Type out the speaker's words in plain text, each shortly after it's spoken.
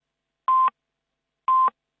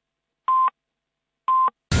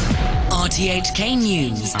RTHK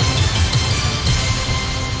News.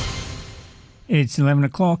 It's 11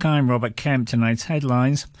 o'clock. I'm Robert Kemp. Tonight's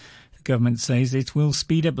headlines. The government says it will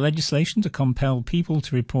speed up legislation to compel people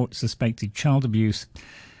to report suspected child abuse.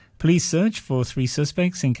 Police search for 3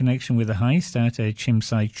 suspects in connection with a heist at a Chim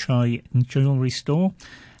Sai Choi jewellery store.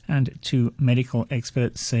 And 2 medical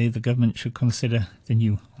experts say the government should consider the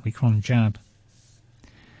new Omicron jab.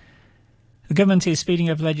 The government is speeding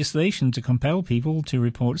up legislation to compel people to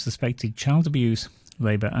report suspected child abuse.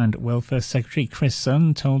 Labour and Welfare Secretary Chris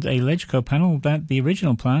Sunn told a LegCo panel that the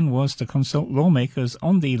original plan was to consult lawmakers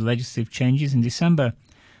on the legislative changes in December,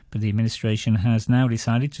 but the administration has now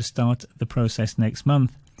decided to start the process next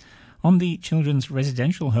month. On the children's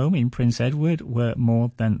residential home in Prince Edward, where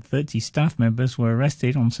more than 30 staff members were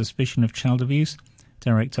arrested on suspicion of child abuse,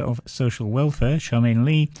 Director of Social Welfare, Charmaine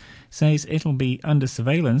Lee, says it'll be under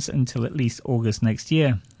surveillance until at least August next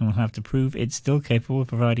year and will have to prove it's still capable of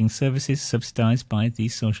providing services subsidised by the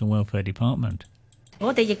Social Welfare Department.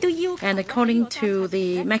 And according to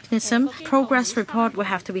the mechanism, progress report will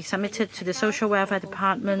have to be submitted to the Social Welfare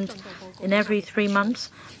Department in every 3 months.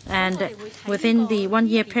 And within the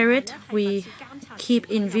 1-year period, we keep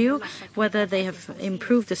in view whether they have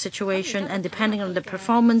improved the situation, and depending on the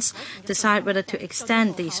performance, decide whether to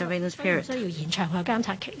extend the surveillance period.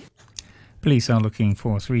 Police are looking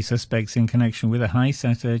for 3 suspects in connection with a heist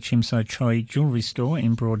at a Chim Sai Choi jewellery store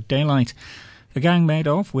in broad daylight. The gang made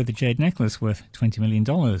off with a jade necklace worth $20 million,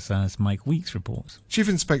 as Mike Weeks reports. Chief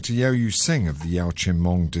Inspector Yeo Yu Sing of the Yau Chin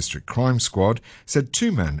Mong District Crime Squad said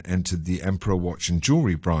 2 men entered the Emperor Watch and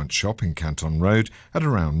Jewellery branch shop in Canton Road at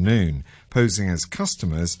around noon, posing as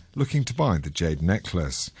customers looking to buy the jade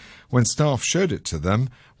necklace. When staff showed it to them,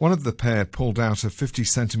 one of the pair pulled out a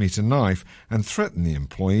 50-centimetre knife and threatened the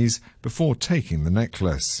employees before taking the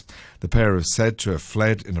necklace. The pair are said to have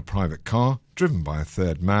fled in a private car, driven by a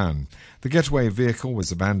third man. The getaway vehicle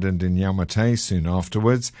was abandoned in Yau Ma Tei soon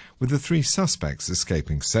afterwards, with the 3 suspects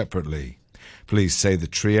escaping separately. Police say the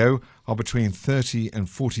trio are between 30 and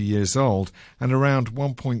 40 years old and around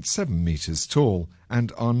 1.7 metres tall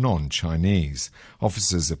and are non-Chinese.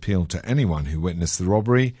 Officers appealed to anyone who witnessed the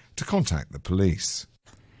robbery to contact the police.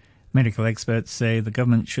 Medical experts say the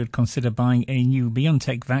government should consider buying a new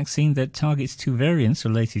BioNTech vaccine that targets 2 variants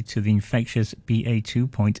related to the infectious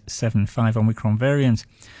BA.2.75 Omicron variant.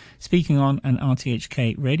 Speaking on an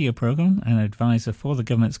RTHK radio programme, an advisor for the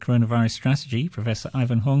government's coronavirus strategy, Professor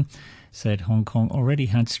Ivan Hung, said Hong Kong already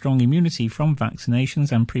had strong immunity from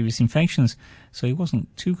vaccinations and previous infections, so he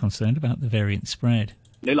wasn't too concerned about the variant spread.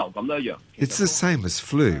 It's the same as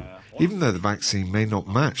flu. Even though the vaccine may not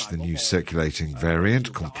match the new circulating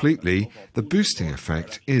variant completely, the boosting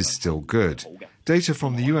effect is still good. Data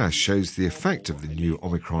from the US shows the effect of the new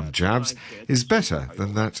Omicron jabs is better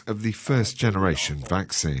than that of the first-generation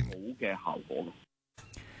vaccine.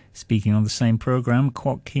 Speaking on the same programme,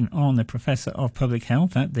 Kwok Kin-on, a professor of public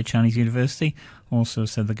health at the Chinese University, also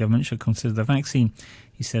said the government should consider the vaccine.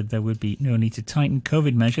 He said there would be no need to tighten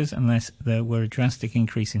COVID measures unless there were a drastic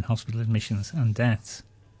increase in hospital admissions and deaths.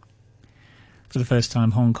 For the first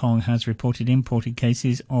time, Hong Kong has reported imported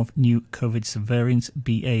cases of new COVID subvariants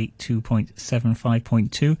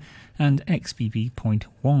BA.2.75.2 and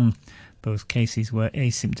XBB.1. Both cases were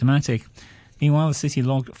asymptomatic. Meanwhile, the city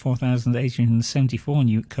logged 4,874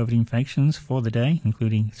 new COVID infections for the day,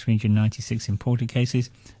 including 396 imported cases.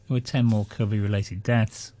 There were 10 more COVID-related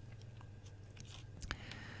deaths.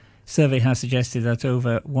 Survey has suggested that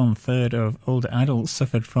over 1/3 of older adults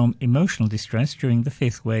suffered from emotional distress during the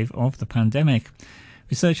 5th wave of the pandemic.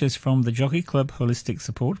 Researchers from the Jockey Club Holistic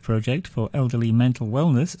Support Project for Elderly Mental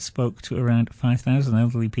Wellness spoke to around 5,000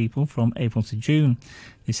 elderly people from April to June.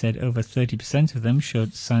 They said over 30% of them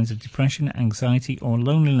showed signs of depression, anxiety or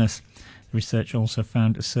loneliness. The research also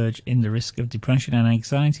found a surge in the risk of depression and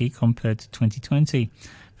anxiety compared to 2020.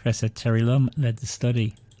 Professor Terry Lum led the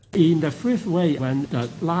study. In the first wave, when the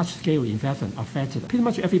large-scale infection affected pretty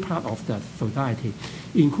much every part of the society,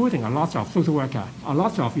 including a lot of social workers, a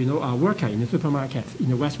lot of workers in the supermarkets, in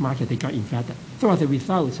the West Market, they got infected. So as a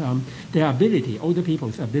result, their ability, older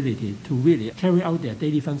people's ability to really carry out their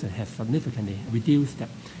daily function has significantly reduced.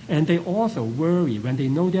 And they also worry when they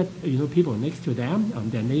know that people next to them,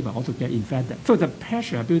 their neighbor also get infected. So the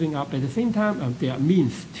pressure building up at the same time, their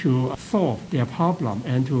means to solve their problem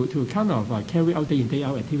and to kind of carry out day in day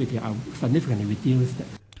out activity are significantly reduced.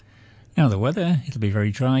 Now the weather, it'll be very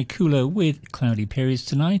dry, cooler with cloudy periods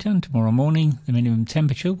tonight and tomorrow morning. The minimum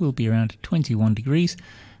temperature will be around 21 degrees,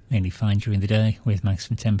 mainly fine during the day with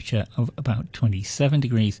maximum temperature of about 27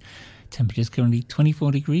 degrees. Temperature is currently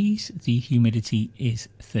 24 degrees, the humidity is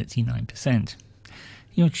 39%.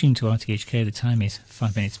 You're tuned to RTHK. The time is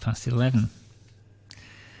 5 minutes past 11.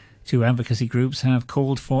 Two advocacy groups have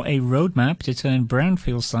called for a roadmap to turn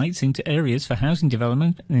brownfield sites into areas for housing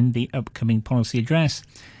development in the upcoming policy address.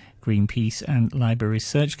 Greenpeace and LIBOR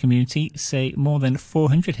Research Community say more than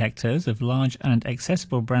 400 hectares of large and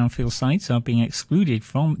accessible brownfield sites are being excluded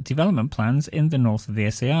from development plans in the north of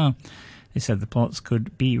the SAR. They said the plots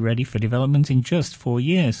could be ready for development in just 4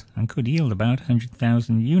 years and could yield about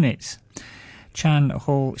 100,000 units. Chan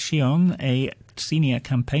Ho-shion, a senior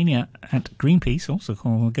campaigner at Greenpeace, also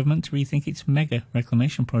called the government to rethink its mega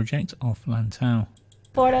reclamation project off Lantau.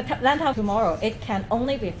 For the Lantau tomorrow, it can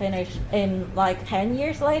only be finished in like 10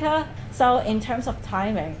 years later. So in terms of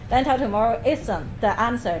timing, Lantau tomorrow isn't the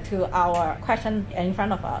answer to our question in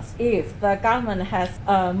front of us. If the government has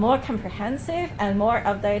a more comprehensive and more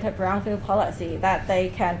updated brownfield policy that they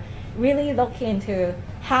can really look into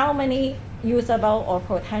how many usable or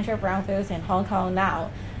potential brownfields in Hong Kong now,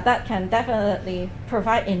 that can definitely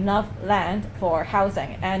provide enough land for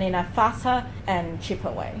housing and in a faster and cheaper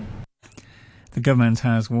way. The government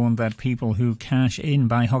has warned that people who cash in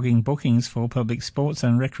by hogging bookings for public sports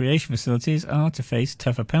and recreation facilities are to face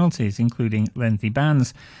tougher penalties, including lengthy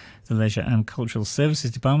bans. The Leisure and Cultural Services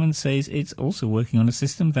Department says it's also working on a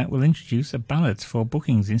system that will introduce a ballot for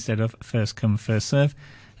bookings instead of first come, first serve,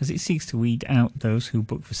 as it seeks to weed out those who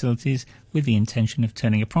book facilities with the intention of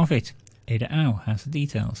turning a profit. Ada Au has the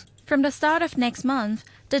details. From the start of next month,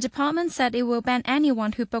 the department said it will ban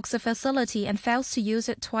anyone who books a facility and fails to use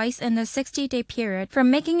it twice in a 60-day period from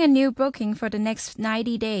making a new booking for the next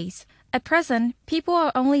 90 days. At present, people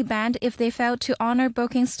are only banned if they fail to honor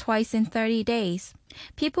bookings twice in 30 days.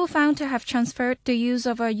 People found to have transferred the use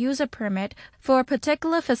of a user permit for a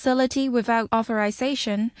particular facility without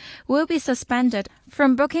authorization will be suspended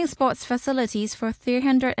from booking sports facilities for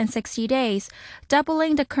 360 days,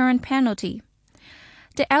 doubling the current penalty.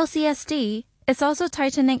 The LCSD is also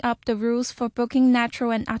tightening up the rules for booking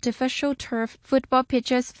natural and artificial turf football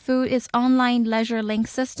pitches through its online Leisure Link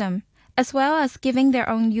system. As well as giving their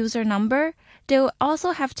own user number, they will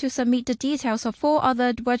also have to submit the details of 4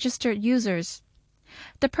 other registered users.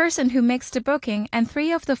 The person who makes the booking and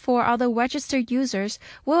 3 of the 4 other registered users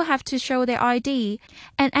will have to show their ID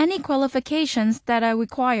and any qualifications that are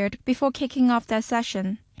required before kicking off their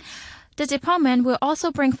session. The department will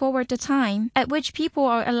also bring forward the time at which people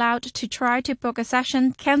are allowed to try to book a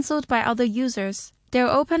session cancelled by other users. They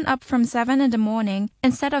will open up from 7 in the morning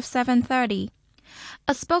instead of 7:30.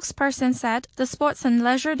 A spokesperson said the Sports and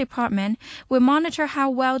Leisure Department will monitor how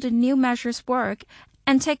well the new measures work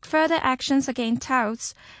and take further actions against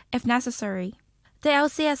touts if necessary. The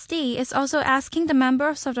LCSD is also asking the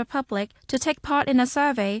members of the public to take part in a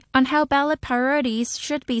survey on how ballot priorities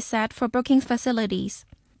should be set for booking facilities.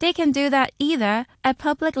 They can do that either at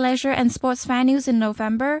public leisure and sports venues in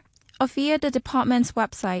November or via the department's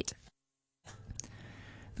website.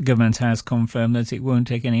 The government has confirmed that it won't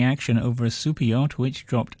take any action over a super yacht which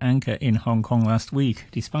dropped anchor in Hong Kong last week,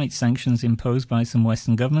 despite sanctions imposed by some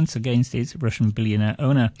Western governments against its Russian billionaire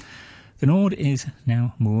owner. The Nord is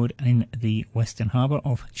now moored in the western harbour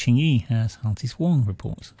of Qingyi, as Altis Wong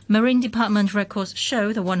reports. Marine Department records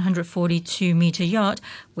show the 142-metre yacht,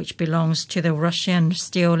 which belongs to the Russian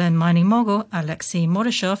steel and mining mogul Alexei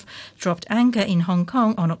Mordashov, dropped anchor in Hong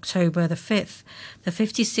Kong on October the 5th. The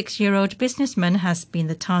 56-year-old businessman has been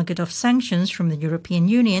the target of sanctions from the European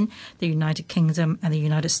Union, the United Kingdom and the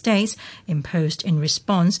United States, imposed in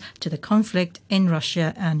response to the conflict in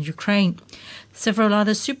Russia and Ukraine. Several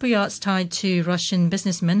other superyachts tied to Russian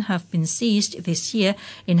businessmen have been seized this year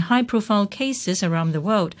in high-profile cases around the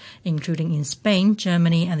world, including in Spain,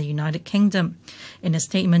 Germany and the United Kingdom. In a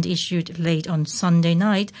statement issued late on Sunday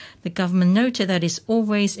night, the government noted that it's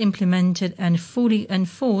always implemented and fully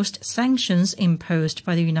enforced sanctions imposed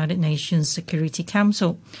by the United Nations Security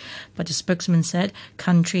Council. But the spokesman said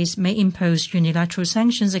countries may impose unilateral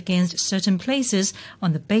sanctions against certain places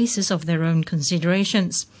on the basis of their own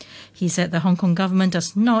considerations. He said the Hong Kong government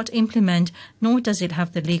does not implement, nor does it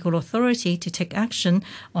have the legal authority to take action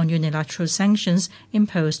on unilateral sanctions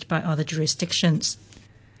imposed by other jurisdictions.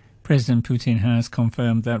 President Putin has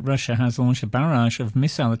confirmed that Russia has launched a barrage of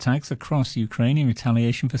missile attacks across Ukraine in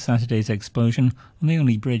retaliation for Saturday's explosion on the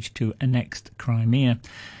only bridge to annexed Crimea.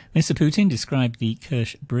 Mr. Putin described the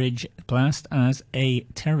Kerch Bridge blast as a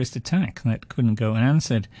terrorist attack that couldn't go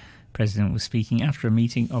unanswered. The President was speaking after a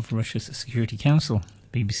meeting of Russia's Security Council.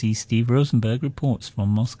 BBC's Steve Rosenberg reports from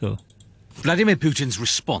Moscow. Vladimir Putin's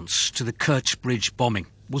response to the Kerch Bridge bombing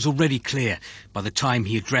was already clear by the time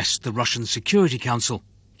he addressed the Russian Security Council.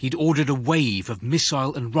 He'd ordered a wave of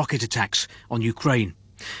missile and rocket attacks on Ukraine.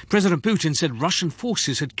 President Putin said Russian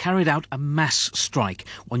forces had carried out a mass strike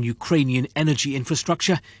on Ukrainian energy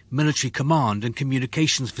infrastructure, military command and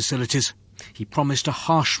communications facilities. He promised a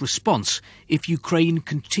harsh response if Ukraine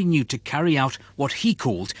continued to carry out what he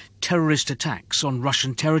called terrorist attacks on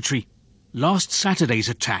Russian territory. Last Saturday's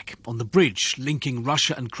attack on the bridge linking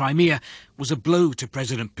Russia and Crimea was a blow to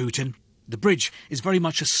President Putin. The bridge is very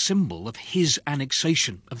much a symbol of his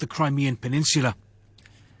annexation of the Crimean Peninsula.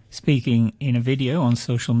 Speaking in a video on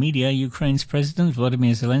social media, Ukraine's President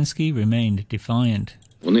Volodymyr Zelensky remained defiant.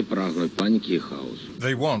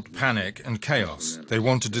 They want panic and chaos. They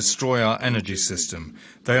want to destroy our energy system.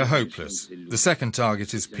 They are hopeless. The second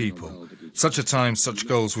target is people. Such a time, such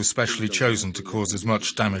goals were specially chosen to cause as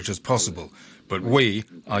much damage as possible. But we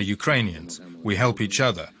are Ukrainians. We help each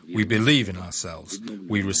other. We believe in ourselves.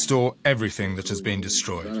 We restore everything that has been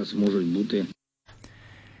destroyed.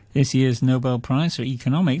 This year's Nobel Prize for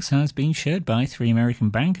Economics has been shared by 3 American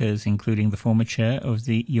bankers, including the former chair of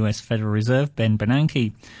the US Federal Reserve, Ben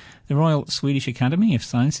Bernanke. The Royal Swedish Academy of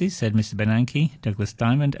Sciences said Mr. Bernanke, Douglas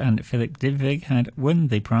Diamond and Philip Dybvig had won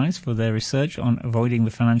the prize for their research on avoiding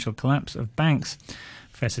the financial collapse of banks.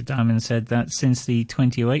 Professor Diamond said that since the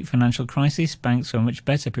 2008 financial crisis, banks were much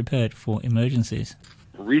better prepared for emergencies.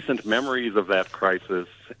 Recent memories of that crisis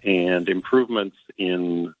and improvements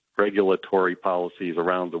in regulatory policies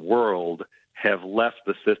around the world have left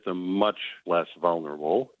the system much less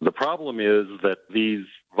vulnerable. The problem is that these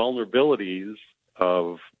vulnerabilities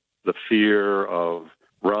of the fear of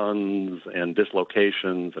runs and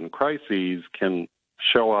dislocations and crises can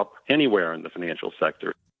show up anywhere in the financial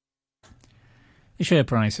sector. The share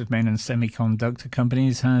price of main and semiconductor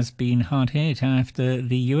companies has been hard hit after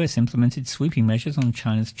the US implemented sweeping measures on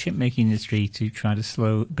China's chip-making industry to try to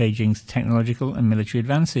slow Beijing's technological and military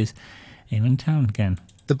advances. Eamon Town again.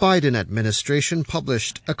 The Biden administration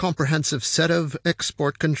published a comprehensive set of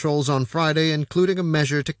export controls on Friday, including a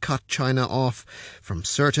measure to cut China off from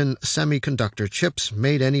certain semiconductor chips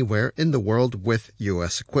made anywhere in the world with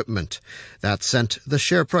U.S. equipment. That sent the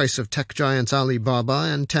share price of tech giants Alibaba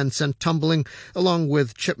and Tencent tumbling, along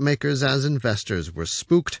with chip makers, as investors were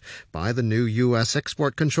spooked by the new U.S.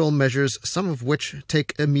 export control measures, some of which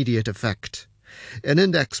take immediate effect. An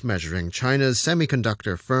index measuring China's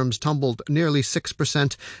semiconductor firms tumbled nearly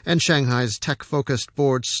 6%, and Shanghai's tech-focused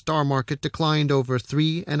board Star Market declined over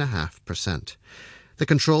 3.5%. The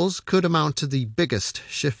controls could amount to the biggest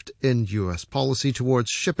shift in U.S. policy towards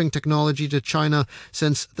shipping technology to China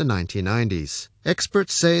since the 1990s.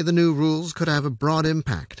 Experts say the new rules could have a broad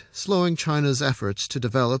impact, slowing China's efforts to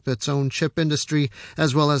develop its own chip industry,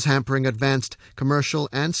 as well as hampering advanced commercial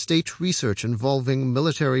and state research involving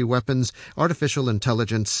military weapons, artificial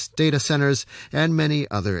intelligence, data centers, and many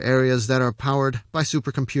other areas that are powered by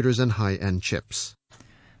supercomputers and high-end chips.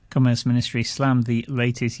 Commerce Ministry slammed the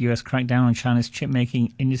latest US crackdown on China's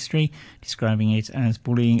chip-making industry, describing it as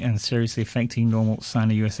bullying and seriously affecting normal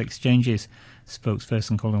Sino-US exchanges.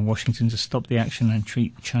 Spokesperson called on Washington to stop the action and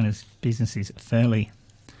treat China's businesses fairly.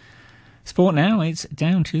 Sport now, it's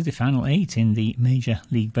down to the final 8 in the Major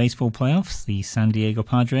League Baseball playoffs. The San Diego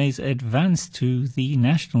Padres advanced to the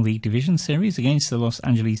National League Division Series against the Los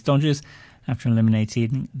Angeles Dodgers after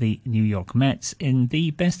eliminating the New York Mets in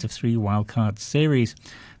the best-of-3 wildcard series.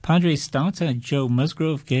 Padres starter Joe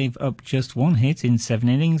Musgrove gave up just 1 hit in 7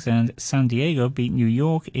 innings, and San Diego beat New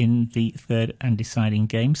York in the third and deciding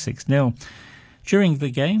game 6-0. During the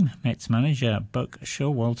game, Mets manager Buck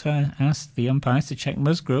Showalter asked the umpires to check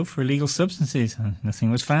Musgrove for illegal substances, and nothing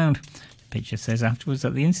was found. The pitcher says afterwards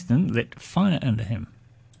that the incident lit fire under him.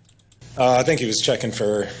 I think he was checking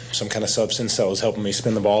for some kind of substance that was helping me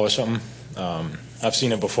spin the ball or something. I've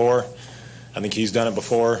seen it before. I think he's done it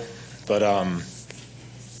before. But,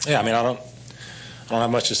 yeah, I mean, I don't have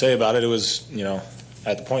much to say about it. It was,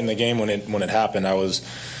 at the point in the game when it happened, I was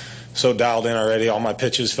so dialed in already. All my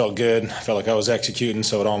pitches felt good. I felt like I was executing,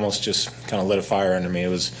 so it almost just kind of lit a fire under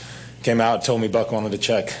me. Came out, told me Buck wanted to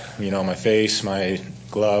check, my face, my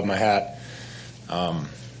glove, my hat.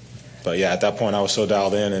 But yeah, at that point I was so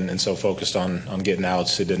dialed in and so focused on getting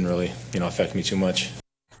outs, it didn't really, affect me too much.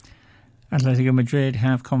 Atletico Madrid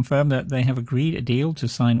have confirmed that they have agreed a deal to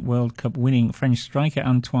sign World Cup winning French striker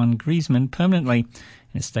Antoine Griezmann permanently.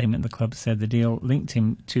 In a statement, the club said the deal linked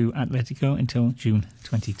him to Atletico until June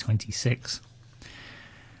 2026.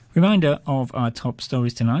 Reminder of our top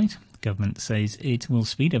stories tonight. The government says it will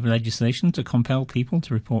speed up legislation to compel people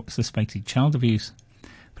to report suspected child abuse.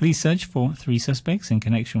 Police search for 3 suspects in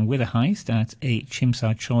connection with a heist at a Chim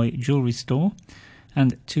Sa Choi jewellery store.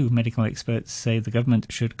 And 2 medical experts say the government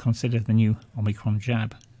should consider the new Omicron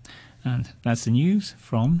jab. And that's the news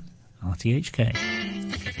from RTHK.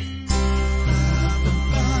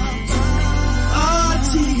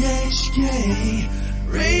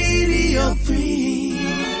 Radio 3.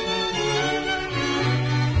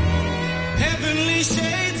 Heavenly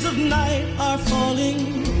shades of night are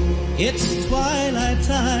falling. It's twilight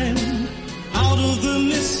time. Out of the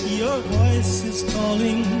mist your voice is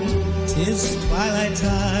calling. 'Tis twilight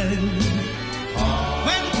time.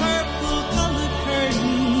 When purple-colored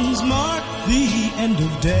curtains mark the end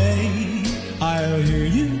of day, I'll hear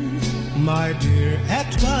you, my dear,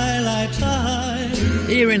 at twilight time.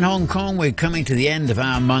 Here in Hong Kong, we're coming to the end of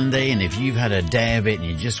our Monday, and if you've had a day of it and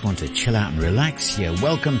you just want to chill out and relax, you're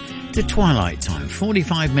welcome to Twilight Time.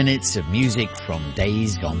 45 minutes of music from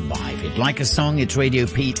days gone by. If you'd like a song, it's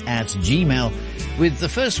radiopete@gmail.com, with the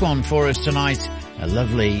first one for us tonight, a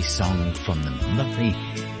lovely song from the lovely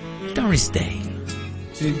Doris Day.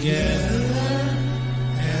 Together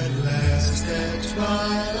at last at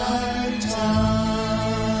twilight time.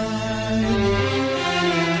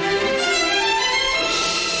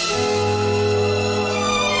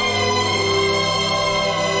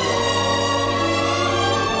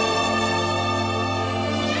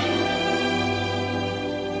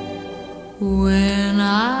 When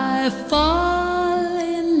I fall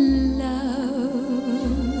in love,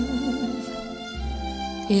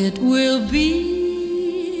 it will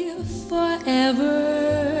be forever,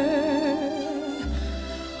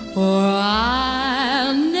 or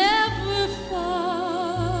I'll never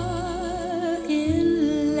fall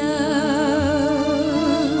in love.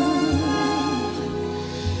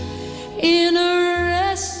 In a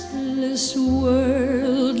restless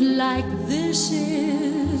world like this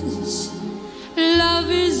is, love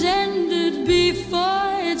is ended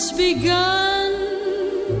before it's begun,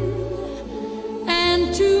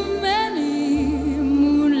 and too many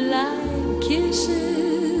moonlight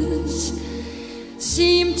kisses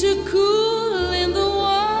seem to cool in the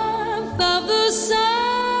warmth of the sun.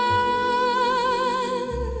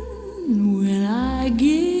 When I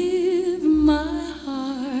give my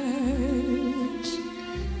heart,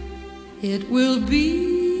 it will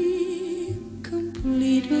be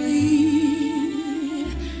completely,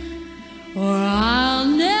 or I'll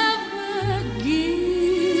never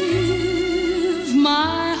give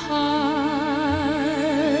my heart.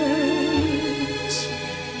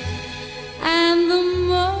 And the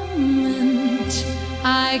moment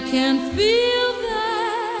I can feel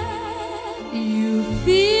that you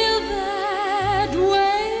feel that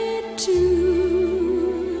way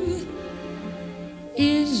too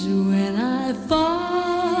is when I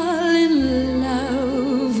fall in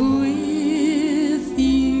love with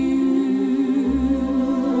you.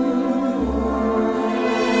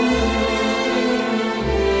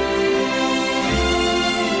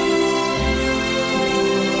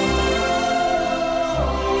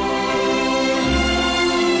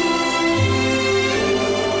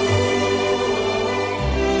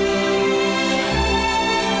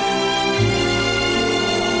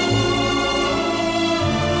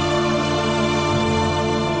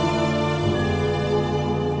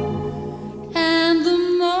 And the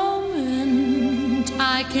moment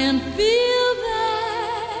I can feel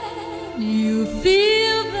that you